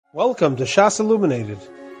Welcome to Shas Illuminated.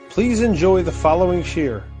 Please enjoy the following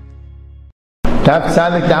shir. Taf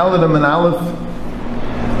Tzadik Dalet and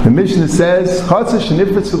Aleph. The Mishnah says, "Chatzah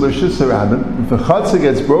shenifetz l'reshus harabim." If a chatzah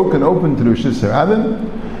gets broken open to the reshus harabim,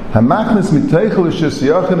 hamachnas miteichel l'reshus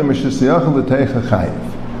yachid and reshus yachid l'teicha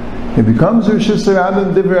chayiv. It becomes a reshus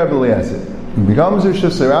harabim divrei Rabbi Eliezer. It becomes a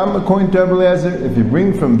reshus harabim according to Rabbi Eliezer. If you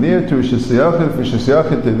bring from there to reshus yachid, from reshus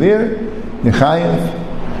yachid to there, you chayiv.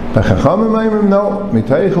 The Chachamim Ayrim no,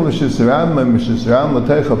 miteichel l'reshus harabim and reshus harabim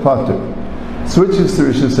l'teicha patur. Switches to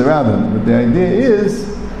reshus harabim, but the idea is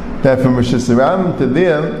that from Reshus Harabim to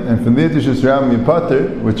there, and from there to Reshus Harabim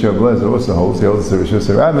Yipater, which Rabbi Eliezer also holds, he holds to Reshus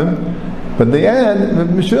Harabim, but they add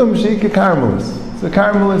Mishum Sheikha Carmelis. It's a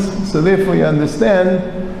Carmelis, so therefore you understand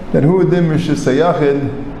that Huadim Reshus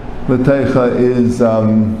Hayachid L'Teicha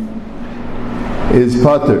is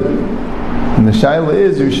Pater. And the Shaila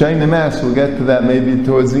is Rishayin Nemas. We'll get to that maybe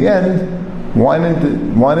towards the end. Why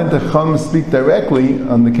didn't the Chum speak directly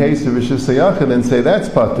on the case of Reshus Hayachid and say that's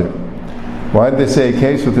Pater? Why did they say a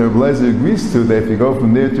case with Rabbi Eliezer agrees to that if you go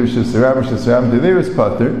from there to Reshus Harabim to there is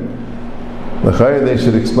Pater? L'chayr they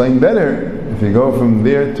should explain better. If you go from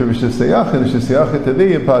there to Reshus Hayachid to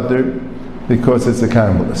there Pater, because it's a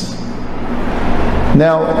Carmelis.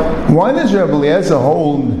 Now, why does Rabbi Eliezer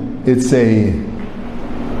hold it's a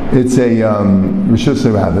Reshus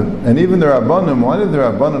Harabim? And even the Rabbanim, why did the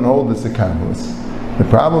Rabbanim hold it's a Carmelis? The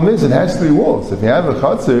problem is it has 3 walls. If you have a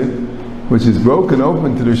chatzah which is broken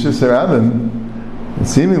open to the Reshus Harabim, and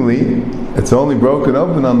seemingly it's only broken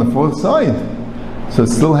open on the 4th side, so it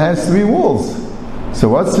still has 3 walls. So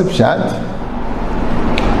what's the pshat?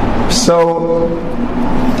 So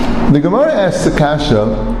the Gemara asks the kasha,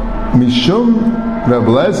 Mishum Rabbi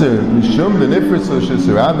Eliezer, Mishum benifritz Reshus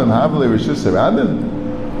Harabim, Havle Reshus Harabim,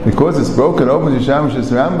 because it's broken open to Reshus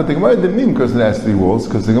Harabim, but the Gemara didn't mean because it has 3 walls,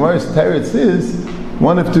 because the Gemara's teretz is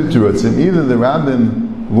one of 2 terutzim. Either the Rabbim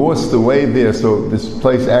lost the way there, so this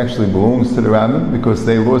place actually belongs to the Rabbim because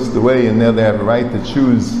they lost the way and now they have a right to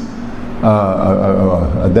choose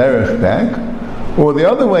a derech back. Or the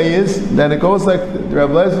other way is that it goes like the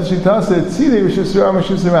Rabbi Eliezer Shita said, Tzidei Reshus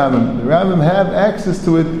Harabim. The Rabbim have access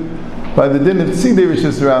to it by the din of Tzidei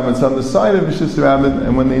Reshus Harabim. It's on the side of Reshus Harabim,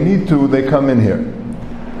 and when they need to, they come in here.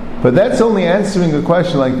 But that's only answering a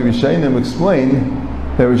question like the Rishonim explain,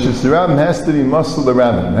 that Reshus Harabim has to be muscle the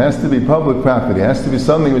Rabbim. It has to be public property. It has to be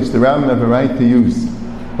something which the Rabbim have a right to use.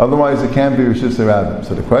 Otherwise it can't be Reshus Harabim.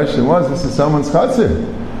 So the question was, this is someone's chatzir.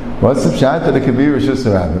 What's the pshat that it could be Reshus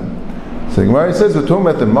Harabim? So the Gemara says, we're talking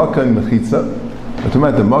about the Makkah and Mechitza. We're talking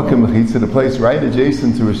about the Makkah and Mechitza, the place right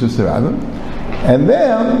adjacent to Reshus Harabim. And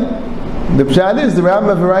then, the pshat is the Rabbim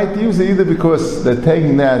have a right to use it either because they're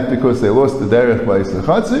taking that because they lost the derech by the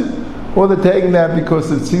chatzir, or they're taking that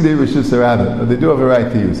because it's Tzidei Reshus Harabim, but they do have a right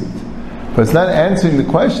to use it. But it's not answering the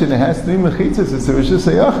question, it has to be Mechitzas, it's a Reshus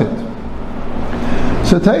Hayachid.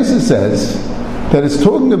 So Taisa says that it's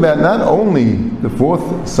talking about not only the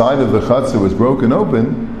 4th side of the Chatzah was broken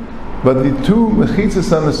open, but the 2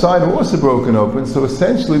 Mechitzas on the side were also broken open, so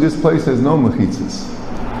essentially this place has no Mechitzas.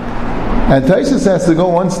 And Taisa has to go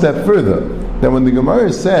one step further, that when the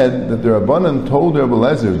Gemara said that the Rabbanan told Rabbi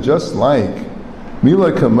Eliezer, just like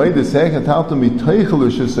Mila kamaydes hechatalta miteichel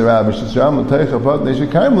Reshus Harabim, Reshus Harabim l'teicha pat neshe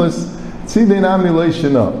karmelis, tzidei nami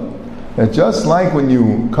leishana. That just like when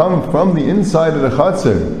you come from the inside of the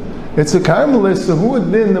chatzar, it's a karmelis. So who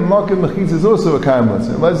would then the makkah mechitz is also a karmelis?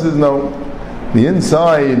 Unless there's no, the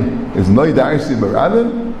inside is noy darsi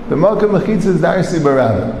barabim, the makkah mechitz is darsi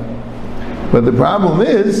barabim. But the problem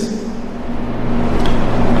is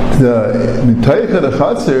the miteicha the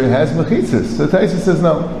chatzar has mechitzas. So Taisa says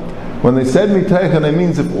no. When they said miteicha, that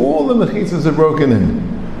means if all the mechitzas are broken in,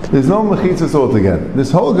 there's no mechitzas altogether. This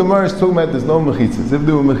whole Gemara is talking about there's no mechitzas. If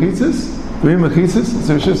there were mechitzas, 3 mechitzas, it's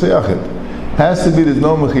a Reshus Hayachid. Has to be there's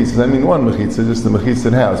no mechitzas. I mean 1 mechitzah, just the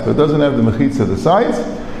mechitzah house, but it doesn't have the mechitzah at the sides,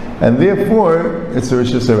 and therefore it's a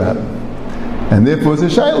Reshus Harabim. And therefore it's a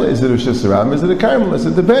shaila. Is it a Reshus Harabim? Is it a Carmelis?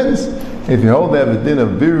 It depends. If you hold they have a din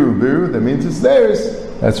of biru, that means it's theirs.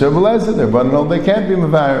 That's Rabbi Eliezer. They're hold they can't be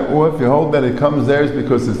mavar. Or if you hold that it comes theirs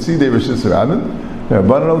because it's tzidei Reshus Harabim, they're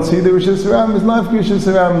hold tzidei Reshus Harabim is not Reshus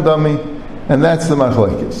Harabim dummy, and that's the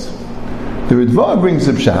machlekes. The Ritva brings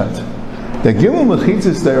up pshat that gimel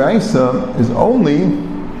mechitzas deraisa is only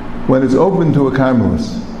when it's open to a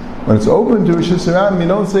karmelis. When it's open to Reshus Harabim, you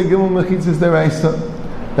don't say gimel mechitzas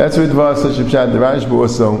deraisa. That's Ritva such a pshat. The Rashba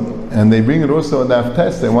also, and they bring it also in the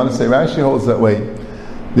Aftes. They want to say Rashi holds that way.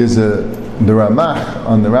 There's the Ramach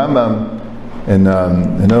on the Rambam and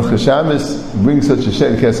Ilchos Shabbos brings such a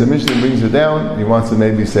shit. Kesef Mishnah brings it down. He wants to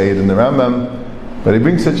maybe say it in the Rambam, but he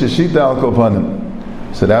brings such a shita al kol panim.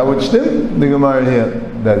 So that would stem the Gemara here,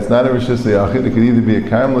 that it's not a Rishus Yachid. It could either be a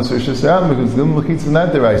Karmelis or Rishus Rabban, because Gimel Mechitza is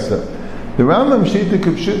not deraisa. The Rambam Shita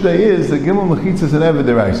Kupshuta is that Gimel Mechitza is never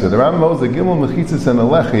deraisa. The Rambam knows that Gimel Mechitza and a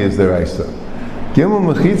Lechi is deraisa.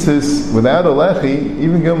 Gimel Mechitza without a Lechi,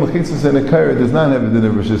 even Gimel Mechitza and a Kair, does not have a din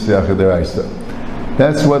of Rishus Yachid deraisa.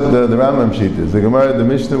 That's what the Rambam Shita is. The Gemara, the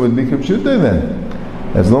Mishnah would be Kupshuta then.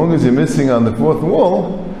 As long as you're missing on the fourth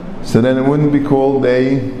wall, so then it wouldn't be called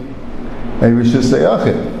a Rishus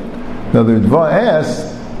Yachid. Now the Ritva asks,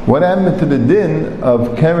 what happened to the din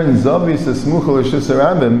of Keren Zavis Esmuchel Rishus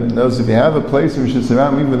Rabim? Notice if you have a place in Rishus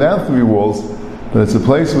Rabim even without three walls, but it's a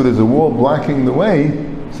place where there's a wall blocking the way,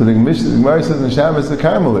 so the Gemara says in Shabbos the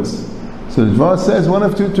Carmelis. So the Ritva says one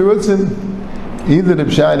of two terutzim. Either the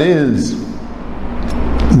pshat is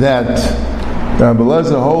that Rabbi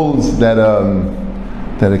Elazar holds that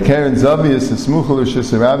a Keren Zavius Esmuchel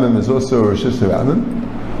Rishus Rabim is also a Rishus Rabim,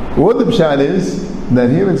 or the pshat is that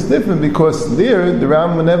here it's different because there the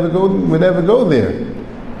Ram would never go there.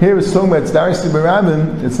 Here it's talking about Darsi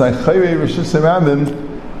Barabim. It's like Chayrei Rishus Rabim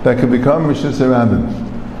that could become Rishus Rabim.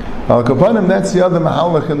 Al Kapanim, that's the other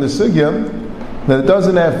Mahalach in the Sugya, that it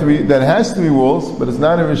doesn't have three, that it has three walls, but it's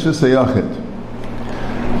not a Rishus Yachid.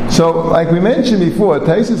 So, like we mentioned before,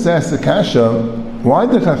 Taisus asked the Kasha, why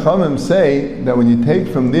did Chachamim say that when you take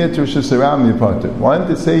from there to Rishus Rabim you're potter? Why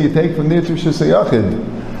didn't they say you take from there to Rishus Yachid,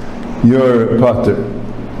 you're potter?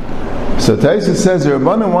 So Taisus says the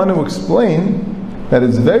Rabbanan want to explain that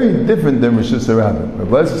it's very different than Rishus Rabim.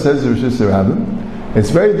 Rabbi Elazar says Rishus Rabim, it's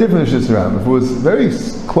very different than Rishus Rabim. If it was very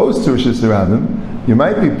close to Rishus Rabim, you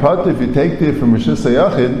might be potter if you take there from Rishus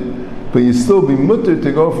Yachid, but you still be mutter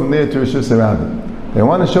to go from there to Rishus Rabim. They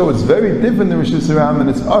want to show it's very different than Rishus Rabim, and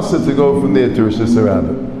it's also to go from there to Rishus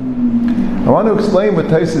Rabim. I want to explain what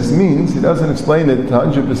Taisus means. He doesn't explain it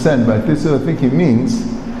 100%, but I think he means,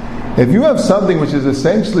 if you have something which is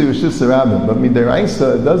essentially Rishus Rabim, but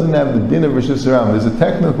midiraisa, it doesn't have the din of Rishus Rabim, there's a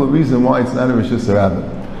technical reason why it's not a Rishus Rabim.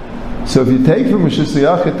 So if you take from Rishus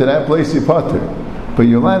Yachid to that place, you're potter, but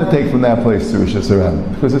you're allowed to take from that place to Rishus Rabim,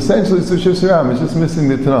 because essentially it's Rishus Rabim, it's just missing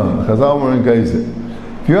the Tanam. Chazal were in Gezer.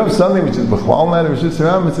 If you have something which is b'chlal not a Rishus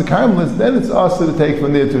Rabim, it's a karmelis, then it's also to take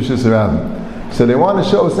from there to Rishus Rabim. So they want to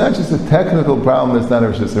show it's not just a technical problem that's not a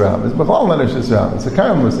Rishus Rabim. It's b'chlal not a Rishus Rabim. It's a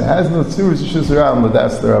karmelis. It has no tzurus Rishus Rabim, but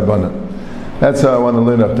that's the Rabbanan. That's how I want to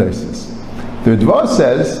learn up Taisus. The Dvar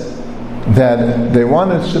says that they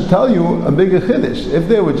want to tell you a bigger chiddush. If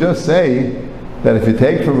they would just say that if you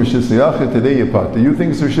take from Rishus Yachid today you part, do you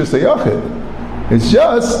think it's Rishus Yachid? It's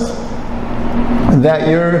just that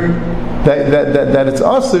that it's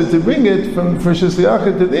also to bring it from Rishus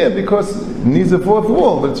Yachid to there because it needs a fourth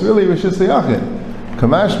wall, but it's really Rishus Yachid.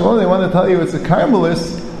 Kamash Mo, they want to tell you it's a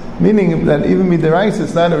karmelis, meaning that even midiraisa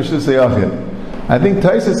it's not a Rishus Yachid. I think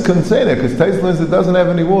Taisus couldn't say that because Taisus learns it doesn't have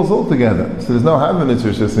any walls altogether, so there's no having it's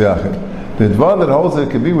Rishus Yachid. The Dvar that holds that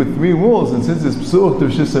it could be with three walls, and since it's psuch to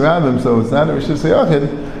Rishus Rabim, so it's not a Rishus Yachid,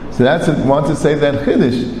 so that's it, wants to say that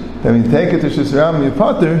chiddush, that when you take it to Rishus Rabim you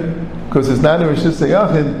potter, because it's not a Rishus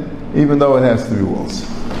Yachid, even though it has three walls.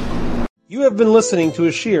 You have been listening to a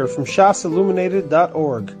shiur from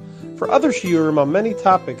shasilluminated.org. For other shiurim on many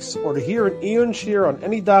topics, or to hear an iyun shiur on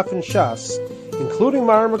any daf in Shas, including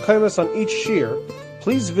Ma'ar Mekaymas on each shiur,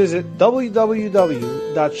 please visit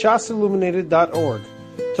www.shasilluminated.org.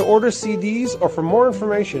 To order CDs or for more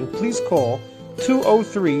information, please call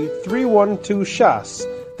 203-312-SHAS.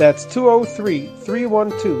 That's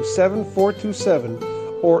 203-312-7427,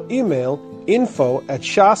 or email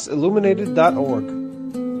info@shasilluminated.org.